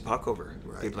he turns the puck over.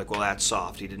 Right. People are like, well, that's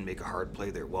soft. He didn't make a hard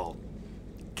play there. Well,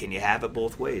 can you have it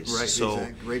both ways? Right, so,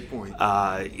 exactly. Great point.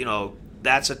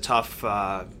 That's a tough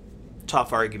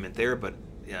argument there, but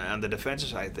on the defensive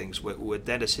side of things, with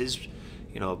Dennis, his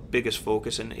biggest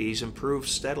focus, and he's improved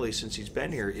steadily since he's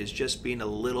been here, is just being a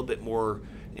little bit more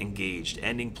engaged,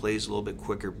 ending plays a little bit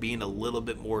quicker, being a little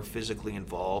bit more physically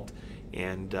involved,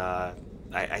 and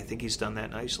I think he's done that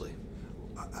nicely.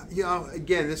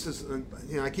 Again, this is,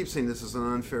 I keep saying this is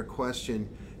an unfair question.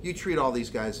 You treat all these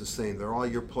guys the same. They're all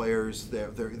your players.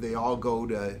 They all go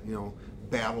to,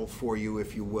 battle for you,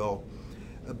 if you will.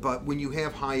 But when you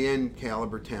have high-end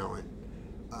caliber talent,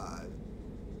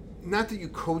 not that you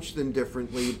coach them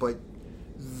differently, but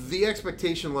the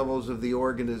expectation levels of the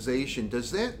organization,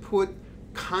 does that put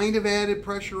kind of added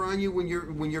pressure on you when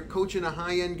you're coaching a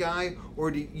high-end guy, or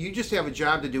do you just have a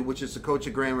job to do, which is to coach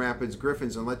the Grand Rapids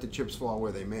Griffins and let the chips fall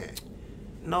where they may?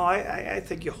 No, I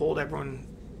think you hold everyone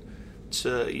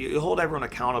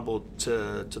accountable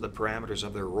to the parameters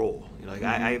of their role.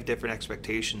 I have different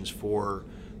expectations for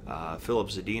Philip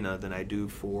Zadina than I do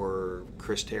for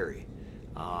Chris Terry.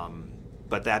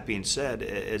 But that being said,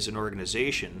 as an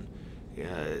organization,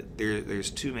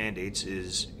 there's two mandates: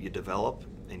 is you develop,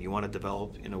 and you want to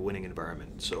develop in a winning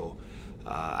environment. So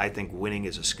I think winning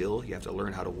is a skill. You have to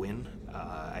learn how to win.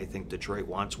 I think Detroit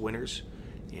wants winners,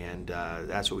 and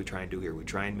that's what we try and do here. We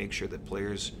try and make sure that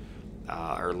players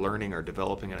are learning, are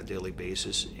developing on a daily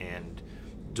basis, and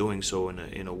doing so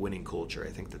in a winning culture.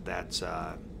 I think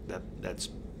that's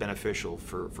beneficial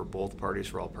for both parties,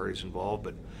 for all parties involved.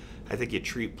 But I think you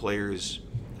treat players,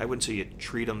 I wouldn't say you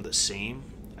treat them the same.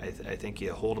 I think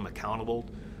you hold them accountable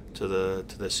to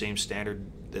the same standard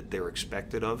that they're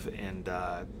expected of, and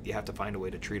you have to find a way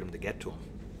to treat them to get to them.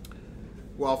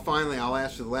 Well, finally, I'll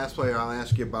ask you the last player I'll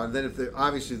ask you about. And then, if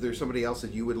there's somebody else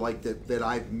that you would like that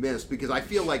I've missed, because I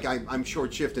feel like I'm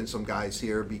short shifting some guys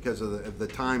here because of the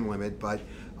time limit. But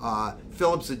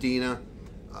Philip Zadina,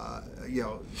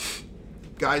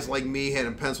 guys like me had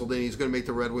him penciled in. He's going to make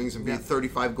the Red Wings and be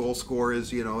 35 goal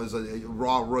scorers. As a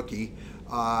raw rookie.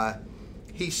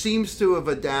 He seems to have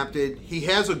adapted. He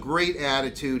has a great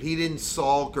attitude. He didn't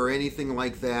sulk or anything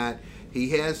like that.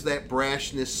 He has that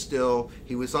brashness still.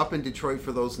 He was up in Detroit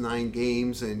for those 9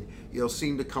 games and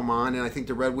seemed to come on. And I think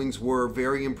the Red Wings were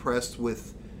very impressed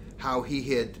with how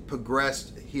he had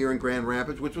progressed here in Grand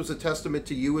Rapids, which was a testament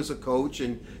to you as a coach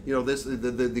and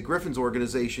the Griffins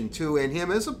organization too, and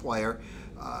him as a player.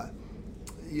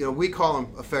 We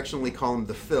affectionately call him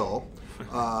the Phil.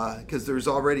 Because there's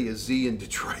already a Z in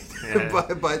Detroit, Yeah.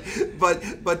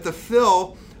 but the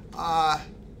Phil,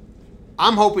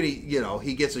 I'm hoping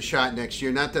he gets a shot next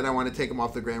year. Not that I want to take him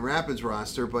off the Grand Rapids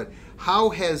roster, but how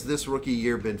has this rookie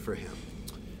year been for him?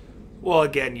 Well,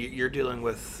 again, you're dealing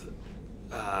with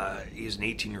he's an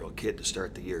 18-year-old kid to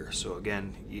start the year. So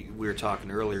again, we were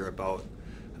talking earlier about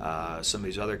some of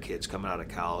these other kids coming out of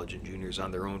college and juniors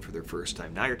on their own for their first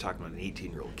time. Now you're talking about an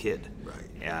 18-year-old kid,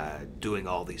 right? Doing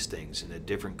all these things in a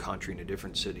different country, in a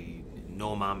different city,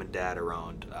 no mom and dad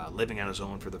around, living on his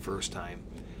own for the first time.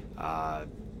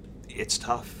 It's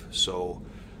tough. So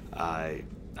I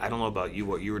don't know about you,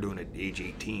 what you were doing at age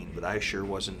 18, but I sure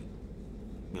wasn't,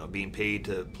 being paid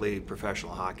to play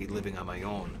professional hockey, living on my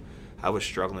own. I was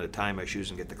struggling to tie my shoes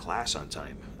and get to class on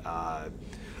time.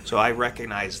 So I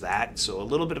recognize that. So a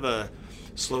little bit of a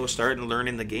slow start in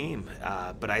learning the game.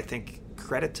 But I think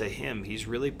credit to him. He's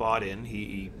really bought in.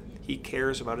 He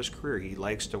cares about his career. He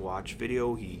likes to watch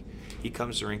video. He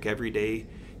comes to rink every day.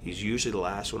 He's usually the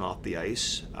last one off the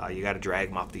ice. You got to drag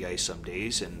him off the ice some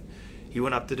days. And he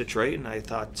went up to Detroit, and I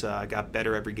thought got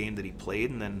better every game that he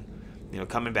played. And then,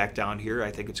 coming back down here,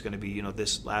 I think it's going to be,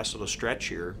 this last little stretch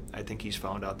here. I think he's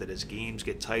found out that as games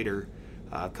get tighter,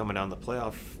 coming down the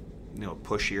playoff,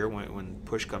 push here, when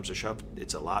push comes to shove,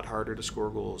 it's a lot harder to score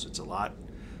goals. It's a lot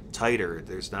tighter.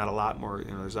 There's not a lot more,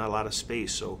 there's not a lot of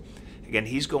space. So again,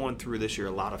 he's going through this year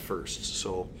a lot of firsts.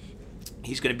 So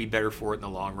he's going to be better for it in the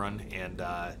long run. And,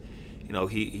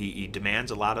 he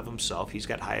demands a lot of himself. He's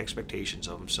got high expectations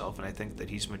of himself. And I think that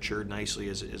he's matured nicely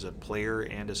as a player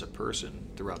and as a person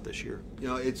throughout this year.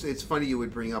 It's funny you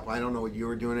would bring up, I don't know what you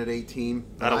were doing at 18.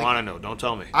 I don't want to know. Don't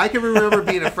tell me. I can remember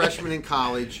being a freshman in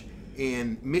college,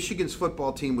 and Michigan's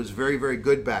football team was very, very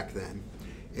good back then.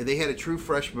 And they had a true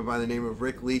freshman by the name of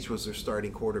Rick Leach was their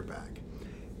starting quarterback.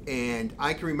 And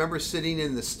I can remember sitting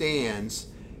in the stands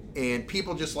and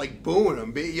people just like booing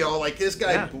him, like this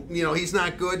guy, he's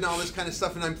not good and all this kind of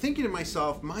stuff. And I'm thinking to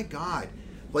myself, my God,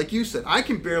 like you said, I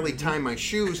can barely tie my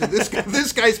shoes, and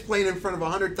this guy's playing in front of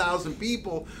 100,000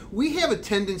 people. We have a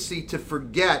tendency to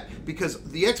forget because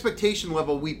the expectation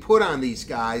level we put on these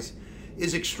guys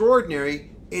is extraordinary,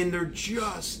 and they're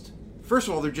just, first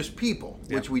of all, they're just people,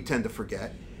 which we tend to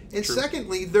forget. And True.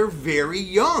 Secondly, they're very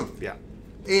young. Yeah.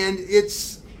 And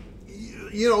it's,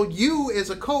 you as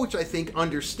a coach, I think,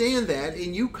 understand that,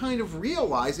 and you kind of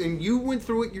realize, and you went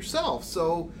through it yourself.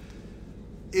 So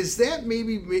is that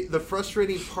maybe the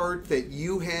frustrating part that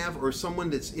you have, or someone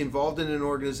that's involved in an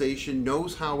organization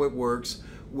knows how it works,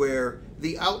 where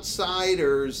the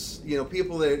outsiders,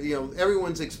 people that,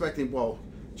 everyone's expecting, well,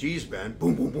 geez, Ben,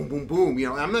 boom, boom, boom, boom, boom. You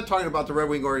know, I'm not talking about the Red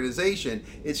Wing organization.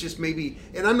 It's just maybe,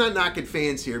 and I'm not knocking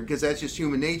fans here because that's just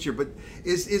human nature, but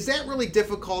is that really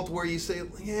difficult where you say,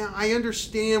 yeah, I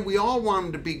understand we all want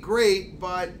them to be great,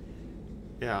 but,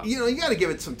 yeah, you know, you got to give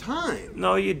it some time.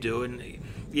 No, you do, and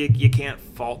you can't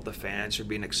fault the fans for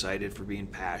being excited, for being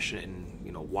passionate, and,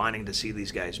 you know, wanting to see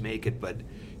these guys make it, but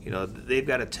you know, they've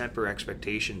got to temper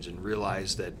expectations and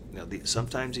realize that, you know,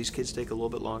 sometimes these kids take a little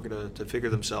bit longer to figure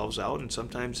themselves out, and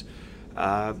sometimes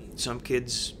some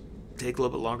kids take a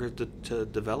little bit longer to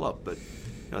develop. But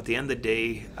you know, at the end of the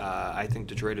day, I think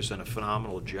Detroit has done a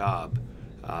phenomenal job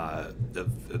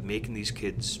of making these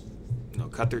kids, you know,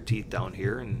 cut their teeth down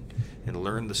here and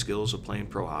learn the skills of playing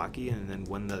pro hockey. And then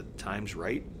when the time's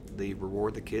right, they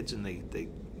reward the kids and they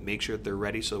make sure that they're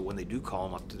ready, so when they do call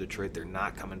them up to Detroit, they're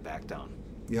not coming back down.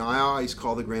 You know, I always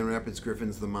call the Grand Rapids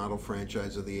Griffins the model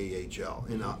franchise of the AHL,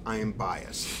 and I am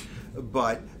biased.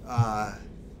 But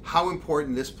how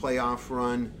important this playoff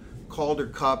run, Calder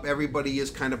Cup, everybody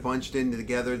is kind of bunched in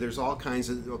together. There's all kinds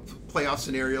of playoff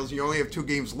scenarios. You only have 2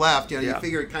 games left. You know, You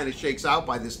figure it kind of shakes out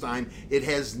by this time. It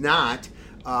has not.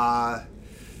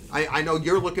 I know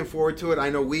you're looking forward to it. I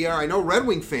know we are. I know Red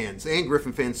Wing fans and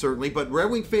Griffin fans certainly, but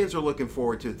Red Wing fans are looking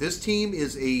forward to it. This team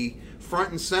is a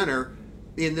front and center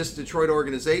in this Detroit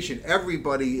organization.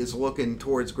 Everybody is looking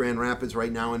towards Grand Rapids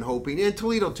right now and hoping, and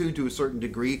Toledo too, to a certain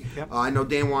degree. Yep. I know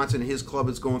Dan Watson and his club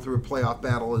is going through a playoff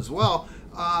battle as well.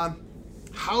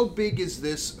 How big is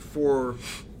this for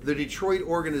the Detroit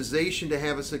organization to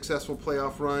have a successful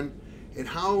playoff run, and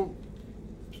how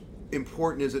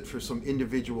important is it for some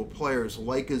individual players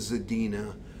like a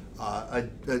Zadina, a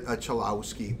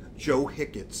Chalowski, Joe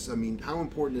Hicketts? I mean, how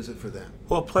important is it for them?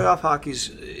 Well, playoff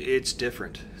hockey's, it's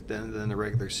different than the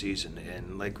regular season,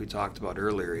 and like we talked about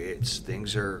earlier,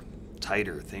 things are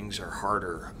tighter, things are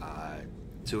harder.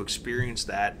 To experience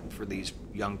that for these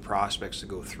young prospects to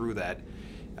go through that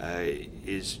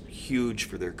is huge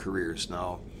for their careers.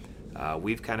 Now,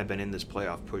 we've kind of been in this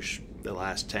playoff push the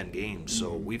last 10 games,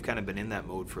 so we've kind of been in that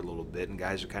mode for a little bit, and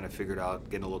guys have kind of figured out,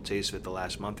 getting a little taste of it the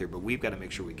last month here, but we've got to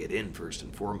make sure we get in first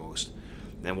and foremost.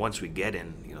 And then once we get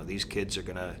in, you know, these kids are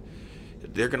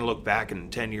they're gonna look back in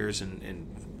 10 years and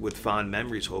with fond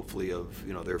memories, hopefully, of,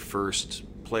 you know, their first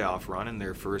playoff run and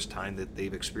their first time that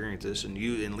they've experienced this, and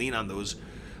lean on those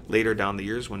later down the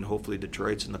years when hopefully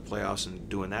Detroit's in the playoffs and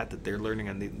doing that they're learning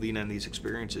and lean on these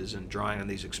experiences and drawing on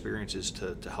these experiences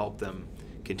to help them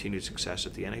continue success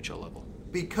at the NHL level.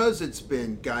 Because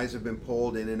guys have been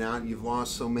pulled in and out, you've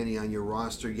lost so many on your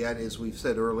roster, yet, as we've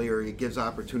said earlier, it gives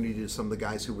opportunity to some of the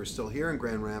guys who were still here in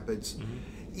Grand Rapids.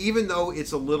 Even though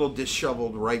it's a little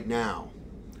disheveled right now,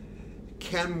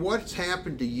 can what's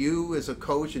happened to you as a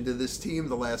coach and to this team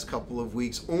the last couple of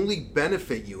weeks only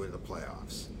benefit you in the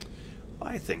playoffs?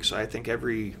 I think so. I think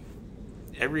every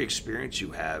experience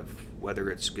you have,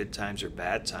 whether it's good times or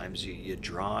bad times, you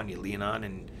draw on, you lean on,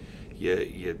 and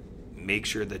you make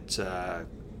sure that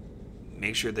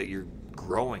you're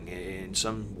growing in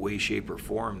some way, shape, or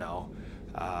form. Now,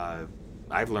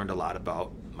 I've learned a lot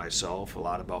about myself, a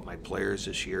lot about my players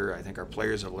this year. I think our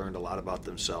players have learned a lot about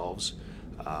themselves.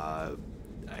 I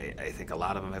think a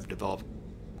lot of them have developed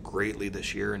greatly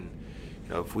this year, and you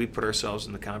know, if we put ourselves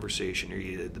in the conversation,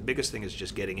 the biggest thing is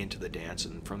just getting into the dance,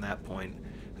 and from that point,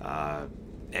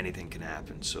 anything can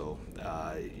happen. So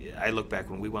I look back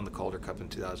when we won the Calder Cup in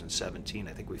 2017.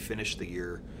 I think we finished the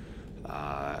year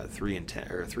 3-10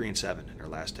 or 3-7 in our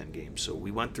last 10 games. So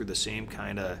we went through the same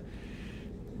kind of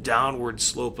downward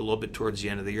slope a little bit towards the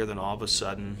end of the year. Then all of a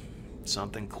sudden,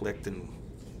 something clicked, and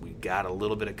we got a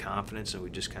little bit of confidence, and we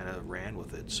just kind of ran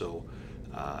with it. So.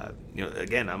 You know,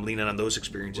 again, I'm leaning on those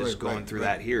experiences going through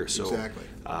that here. So, exactly.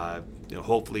 You know,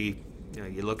 hopefully, you know,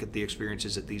 you look at the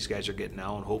experiences that these guys are getting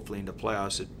now, and hopefully in the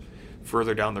playoffs, that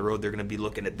further down the road, they're going to be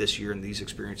looking at this year and these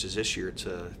experiences this year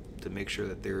to make sure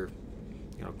that they're,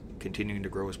 you know, continuing to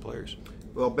grow as players.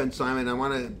 Well, Ben Simon,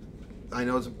 I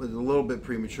know it's a little bit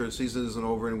premature. The season isn't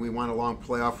over, and we want a long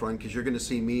playoff run because you're going to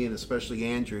see me and especially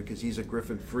Andrew, because he's a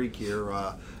Griffin freak here.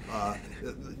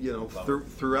 You know,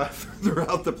 throughout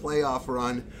the playoff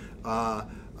run.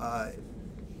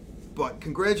 But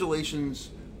congratulations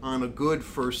on a good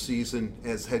first season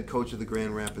as head coach of the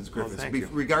Grand Rapids Griffins. Thank you.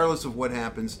 Regardless of what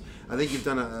happens, I think you've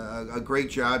done a great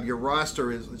job. Your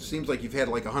roster it seems like you've had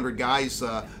like 100 guys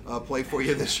play for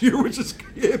you this year, which is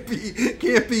can't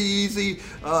be easy.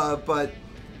 But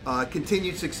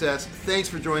continued success. Thanks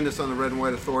for joining us on the Red and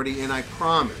White Authority, and I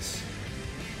promise,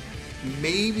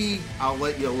 maybe I'll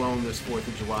let you alone this 4th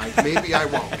of July. Maybe I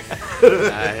won't.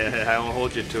 I won't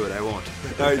hold you to it. I won't.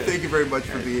 All right. Thank you very much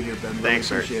for being here, Ben.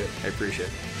 Thanks, really appreciate sir. I appreciate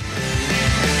it.